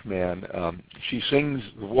unarmed black man. She sings,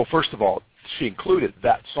 well, first of all, she included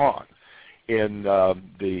that song in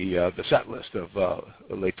the set list of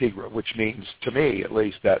Les Tigres, which means, to me at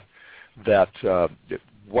least, that it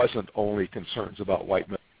wasn't only concerns about white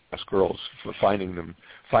men girls for finding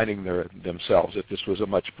themselves. That this was a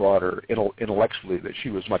much broader, intellectually, that she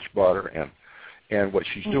was much broader, and what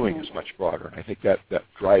she's doing is much broader. And I think that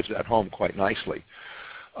drives that home quite nicely.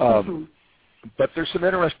 But there's some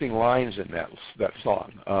interesting lines in that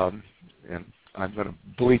song, and I'm going to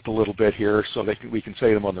bleep a little bit here so we can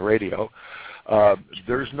say them on the radio.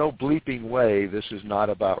 There's no bleeping way this is not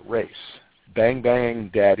about race. Bang, bang,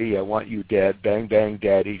 daddy, I want you dead. Bang, bang,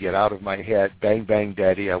 daddy, get out of my head. Bang, bang,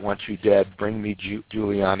 daddy, I want you dead. Bring me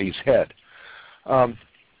Giuliani's head.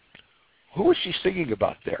 Who is she singing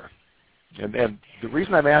about there? And the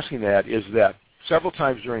reason I'm asking that is that several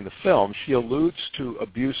times during the film, she alludes to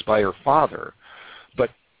abuse by her father, but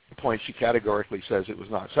at the point she categorically says it was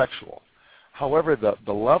not sexual. However, the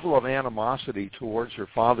level of animosity towards her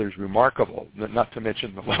father is remarkable, not to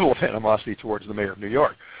mention the level of animosity towards the mayor of New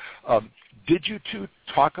York. Did you two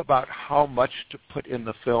talk about how much to put in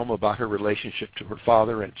the film about her relationship to her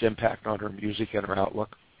father and its impact on her music and her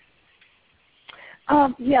outlook?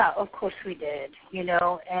 Yeah, of course we did,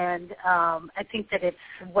 and I think that it's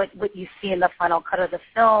what you see in the final cut of the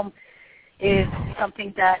film is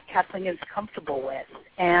something that Kathleen is comfortable with.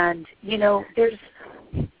 And,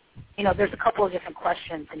 there's a couple of different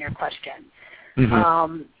questions in your question.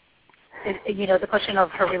 The question of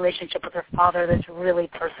her relationship with her father that's really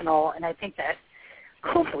personal, and I think that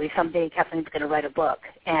hopefully someday Kathleen's going to write a book,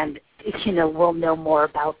 and, we'll know more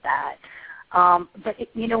about that. But,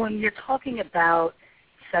 when you're talking about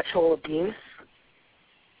sexual abuse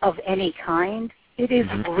of any kind, it is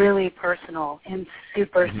really personal and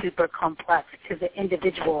super, super complex to the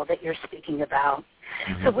individual that you're speaking about.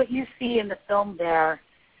 So what you see in the film there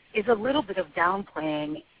is a little bit of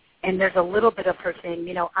downplaying, and there's a little bit of her saying,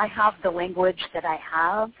 I have the language that I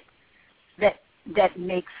have that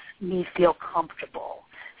makes me feel comfortable.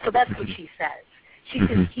 So that's what she says. She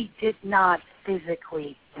says, he did not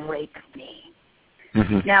physically rape me.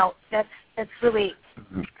 Now, that's really,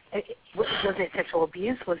 was it sexual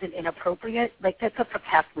abuse? Was it inappropriate? That's up for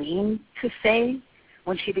Kathleen to say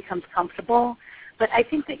when she becomes comfortable. But I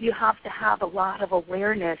think that you have to have a lot of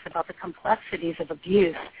awareness about the complexities of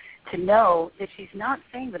abuse to know that she's not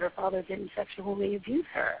saying that her father didn't sexually abuse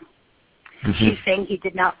her. She's saying he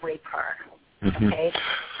did not rape her. Okay?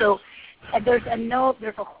 So and there's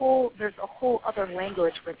a whole other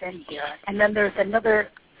language within here. And then there's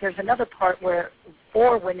another part where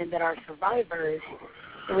for women that are survivors,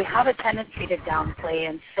 we have a tendency to downplay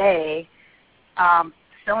and say,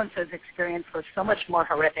 so-and-so's experience was so much more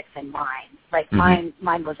horrific than mine.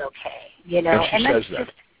 Mine was okay, And she says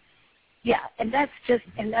that. And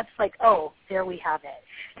that's like, oh, there we have it.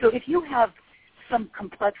 So if you have some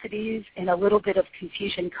complexities and a little bit of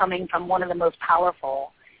confusion coming from one of the most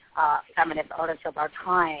powerful feminist artists of our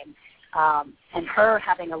time, and her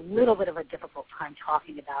having a little bit of a difficult time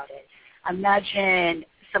talking about it, imagine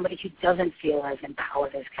somebody who doesn't feel as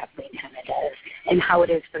empowered as Kathleen Hanna does, and how it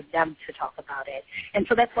is for them to talk about it. And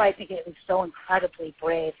so that's why I think it was so incredibly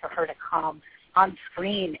brave for her to come on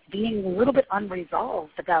screen being a little bit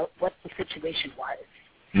unresolved about what the situation was.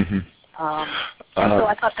 And so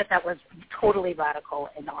I thought that was totally radical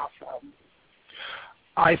and awesome.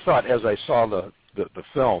 I thought as I saw the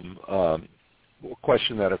film, a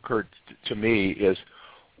question that occurred to me is,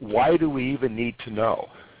 why do we even need to know?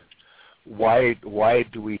 Why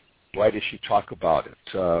does she talk about it?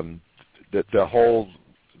 The whole,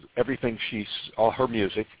 everything all her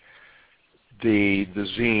music, the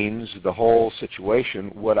zines, the whole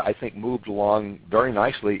situation would, I think, moved along very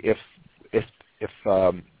nicely if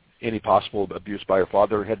any possible abuse by her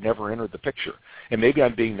father had never entered the picture. And maybe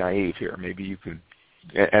I'm being naive here. Maybe you can,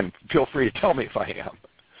 and feel free to tell me if I am.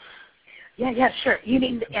 Yeah, sure. You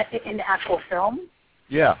mean in the actual film?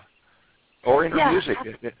 Yeah, or in her music.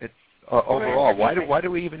 Overall, why do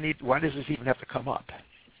we even need? Why does this even have to come up?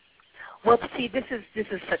 Well, see, this is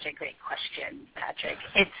such a great question, Patrick.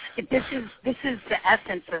 This is the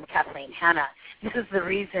essence of Kathleen Hanna. This is the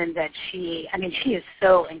reason that she is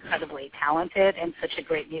so incredibly talented and such a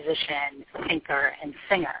great musician, thinker, and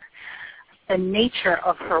singer. The nature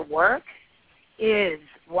of her work is,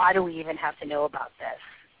 why do we even have to know about this?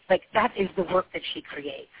 That is the work that she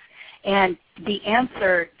creates. And the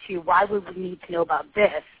answer to why would we need to know about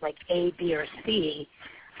this, like A, B, or C,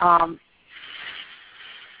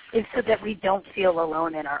 is so that we don't feel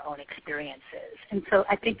alone in our own experiences. And so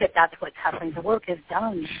I think that that's what Kathleen's work has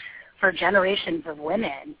done for generations of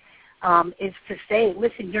women, is to say,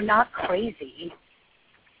 listen, you're not crazy.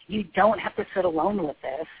 You don't have to sit alone with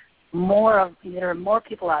this. There are more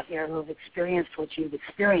people out here who have experienced what you've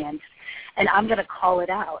experienced, and I'm going to call it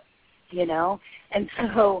out, And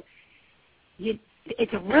so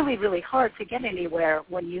it's really, really hard to get anywhere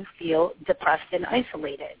when you feel depressed and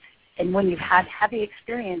isolated. And when you've had heavy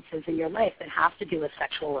experiences in your life that have to do with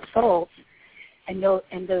sexual assault, and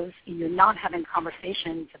you're not having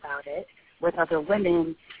conversations about it with other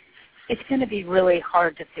women, it's going to be really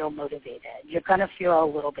hard to feel motivated. You're going to feel a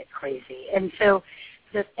little bit crazy. And so,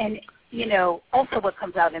 also what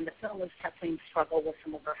comes out in the film is Kathleen's struggle with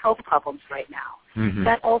some of her health problems right now. Mm-hmm.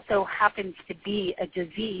 That also happens to be a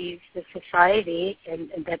disease that society and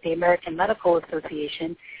that the American Medical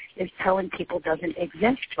Association is telling people doesn't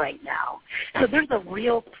exist right now. So there's a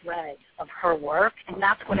real thread of her work, and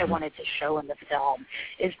that's what I wanted to show in the film,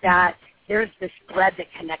 is that there's this thread that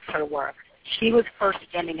connects her work. She was first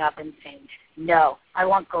standing up and saying, no, I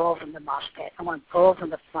want girls in the mosh pit. I want girls in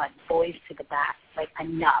the front, boys to the back. Like,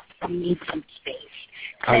 enough. We need some space.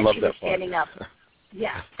 I love she that was standing up.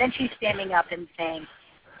 Yeah. Then she's standing up and saying,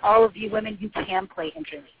 all of you women, you can play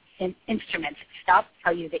instruments. Stop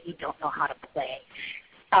tell you that you don't know how to play.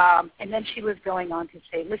 And then she was going on to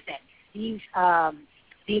say, listen,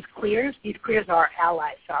 these queers are our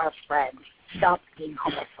allies, are our friends. Stop being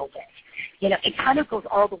homophobic. It kind of goes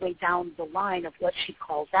all the way down the line of what she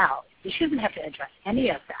calls out. She doesn't have to address any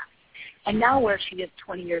of that. And now where she is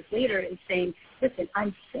 20 years later is saying, listen,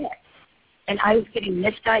 I'm sick. And I was getting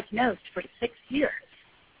misdiagnosed for 6 years.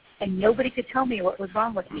 And nobody could tell me what was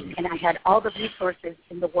wrong with me. And I had all the resources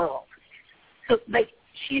in the world. So,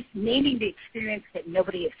 she's naming the experience that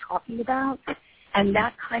nobody is talking about. And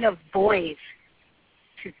that kind of voice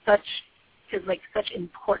to such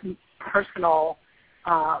important personal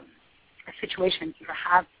situations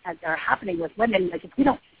that are happening with women. Like, if we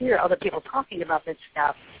don't hear other people talking about this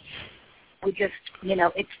stuff, we just,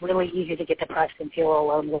 it's really easy to get depressed and feel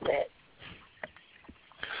alone with it.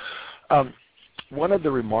 One of the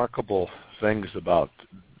remarkable things about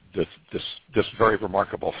this very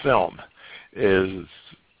remarkable film is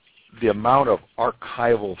the amount of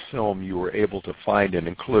archival film you were able to find and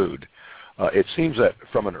include. It seems that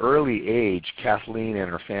from an early age, Kathleen and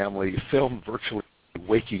her family filmed virtually the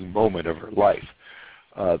waking moment of her life.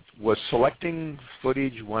 Was selecting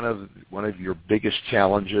footage one of your biggest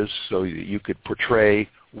challenges so that you could portray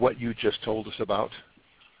what you just told us about?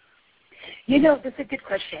 That's a good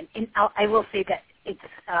question. And I will say that it's.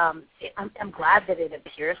 I'm glad that it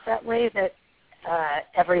appears that way, that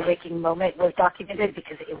every waking moment was documented,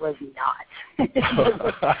 because it was not.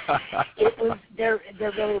 It was there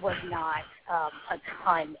really was not a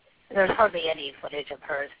ton. There's hardly any footage of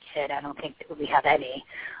her as a kid. I don't think that we have any.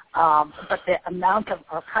 But the amount of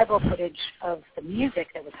archival footage of the music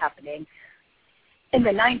that was happening in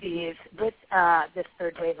the 90s with this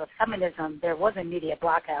third wave of feminism, there was a media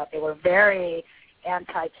blackout. They were very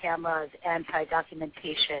anti-cameras,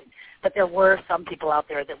 anti-documentation, but there were some people out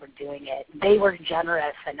there that were doing it. They were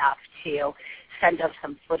generous enough to send us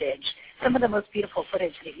some footage. Some of the most beautiful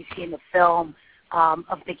footage that you see in the film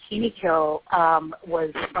of Bikini Kill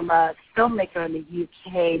was from a filmmaker in the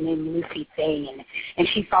UK named Lucy Thane, and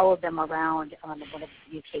she followed them around on one of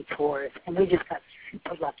the UK tours, and we just got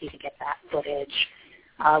super lucky to get that footage.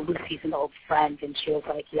 Lucy's an old friend, and she was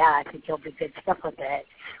like, yeah, I think you'll do good stuff with it.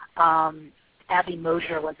 Abby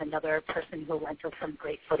Mosier was another person who went with some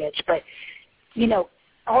great footage. But,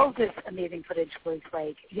 all of this amazing footage was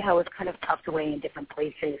it was kind of tucked away in different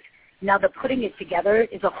places. Now, the putting it together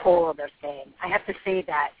is a whole other thing. I have to say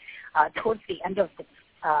that towards the end of the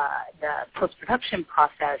post-production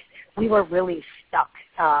process, we were really stuck.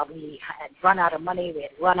 We had run out of money. We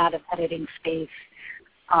had run out of editing space.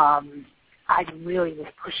 I really was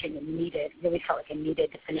pushing and really felt like I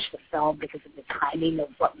needed to finish the film because of the timing of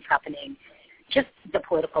what was happening. Just the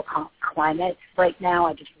political climate right now,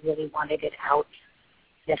 I just really wanted it out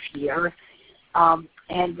this year.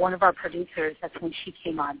 And one of our producers, that's when she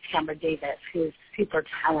came on, Tamara Davis, who's super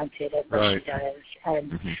talented at what she does.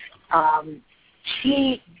 And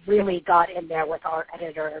she really got in there with our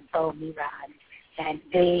editor, Bo Miran, and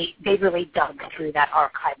they really dug through that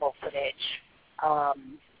archival footage.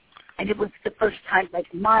 And it was the first time,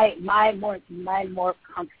 my more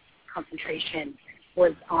concentration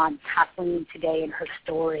was on Kathleen today and her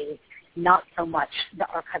story, not so much the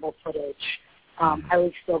archival footage. I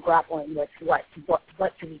was still grappling with what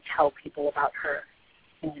do we tell people about her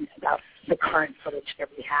and about the current footage that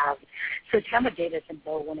we have. So Tamara Davis and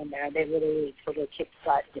Bo went in there, and they really kicked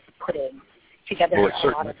butt with putting together a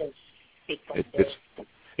lot of those sequences.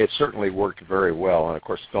 It certainly worked very well, and of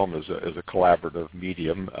course, film is a collaborative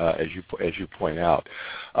medium, as you point out.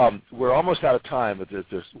 We're almost out of time, but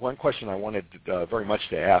there's one question I wanted very much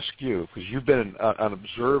to ask you, because you've been an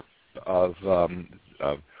observer of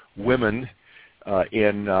women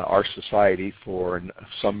in our society for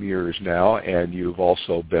some years now, and you've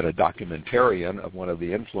also been a documentarian of one of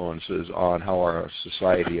the influences on how our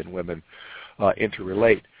society and women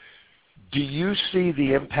interrelate. Do you see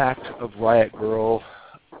the impact of Riot Girl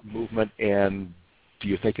movement, and do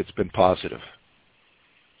you think it's been positive?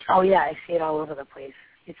 Oh, yeah, I see it all over the place.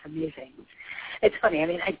 It's amazing. It's funny. I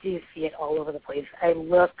mean, I do see it all over the place. I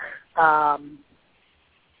look,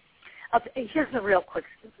 here's a real quick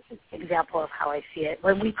example of how I see it.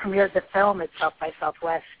 When we premiered the film at South by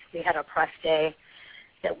Southwest, we had a press day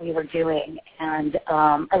that we were doing, and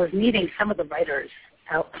I was meeting some of the writers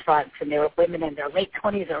out front, and they were women in their late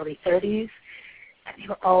 20s, early 30s, and they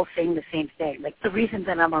were all saying the same thing. Like, the reason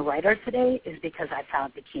that I'm a writer today is because I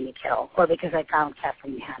found Bikini Kill, or because I found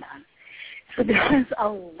Kathleen Hanna. So there was a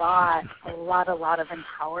lot of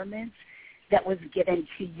empowerment that was given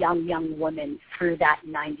to young women through that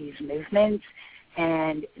 90s movement,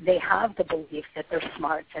 and they have the belief that they're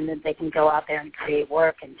smart and that they can go out there and create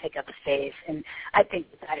work and take up space. And I think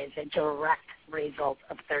that is a direct result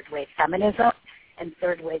of third-wave feminism, and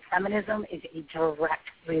third-wave feminism is a direct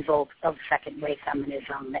result of second-wave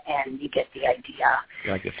feminism, and you get the idea.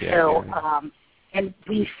 Yeah, I get the idea. And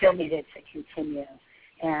we still need it to continue.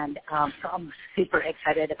 And so I'm super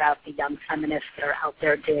excited about the young feminists that are out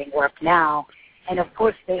there doing work now. And, of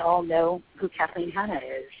course, they all know who Kathleen Hanna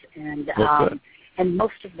is. And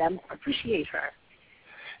most of them appreciate her.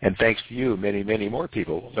 And thanks to you, many, many more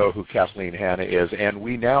people know who Kathleen Hanna is. And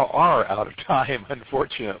we now are out of time,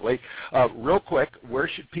 unfortunately. Real quick, where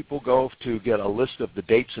should people go to get a list of the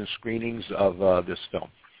dates and screenings of this film?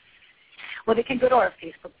 Well, they can go to our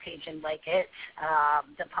Facebook page and like it,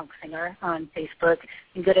 The Punk Singer on Facebook.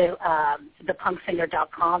 You can go to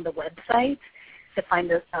thepunksinger.com, the website, to find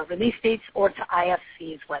the release dates, or to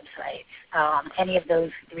IFC's website. Any of those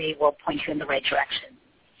three will point you in the right direction.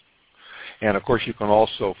 And, of course, you can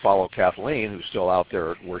also follow Kathleen, who's still out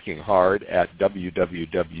there working hard, at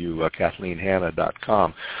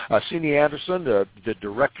www.kathleenhanna.com. Sini Anderson, the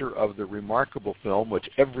director of the remarkable film, which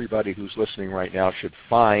everybody who's listening right now should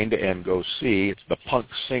find and go see. It's The Punk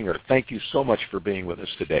Singer. Thank you so much for being with us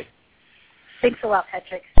today. Thanks a lot,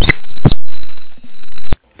 Patrick.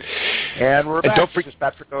 And we're back. This is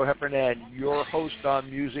Patrick O'Heffernan, your host on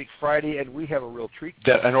Music Friday, and we have a real treat.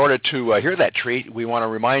 In order to hear that treat, we want to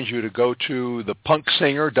remind you to go to The Punk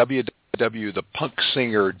Singer,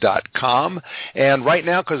 www.thepunksinger.com. And right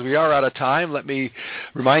now, because we are out of time, let me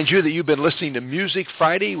remind you that you've been listening to Music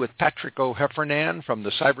Friday with Patrick O'Heffernan from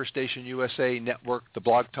the Cyberstation USA Network, the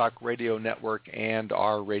Blog Talk Radio Network, and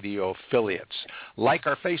our radio affiliates. Like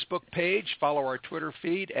our Facebook page, follow our Twitter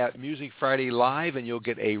feed at Music Friday Live, and you'll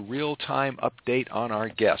get a real-time update on our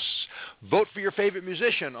guests. Vote for your favorite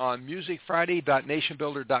musician on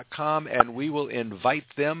musicfriday.nationbuilder.com, and we will invite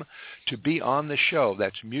them to be on the show.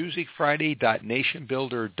 That's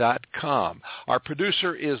musicfriday.nationbuilder.com. Our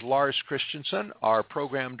producer is Lars Christensen. Our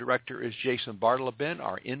program director is Jason Bartleben.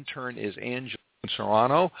 Our intern is Angela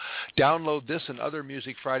Serrano. Download this and other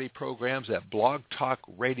Music Friday programs at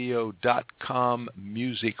blogtalkradio.com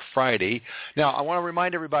Music Friday. Now, I want to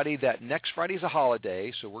remind everybody that next Friday is a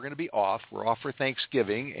holiday, so we're going to be off. We're off for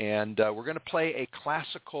Thanksgiving, and we're going to play a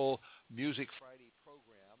classical Music Friday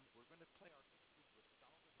program. We're going to play our...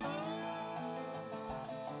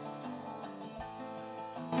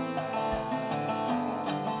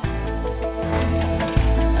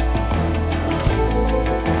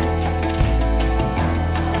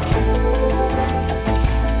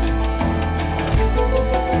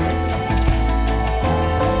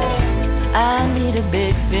 I need a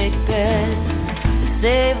big, big bed to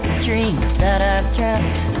save the dreams that I've kept.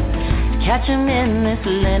 Catch 'em in this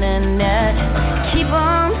linen net. Keep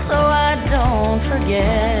 'em so I don't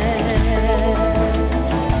forget.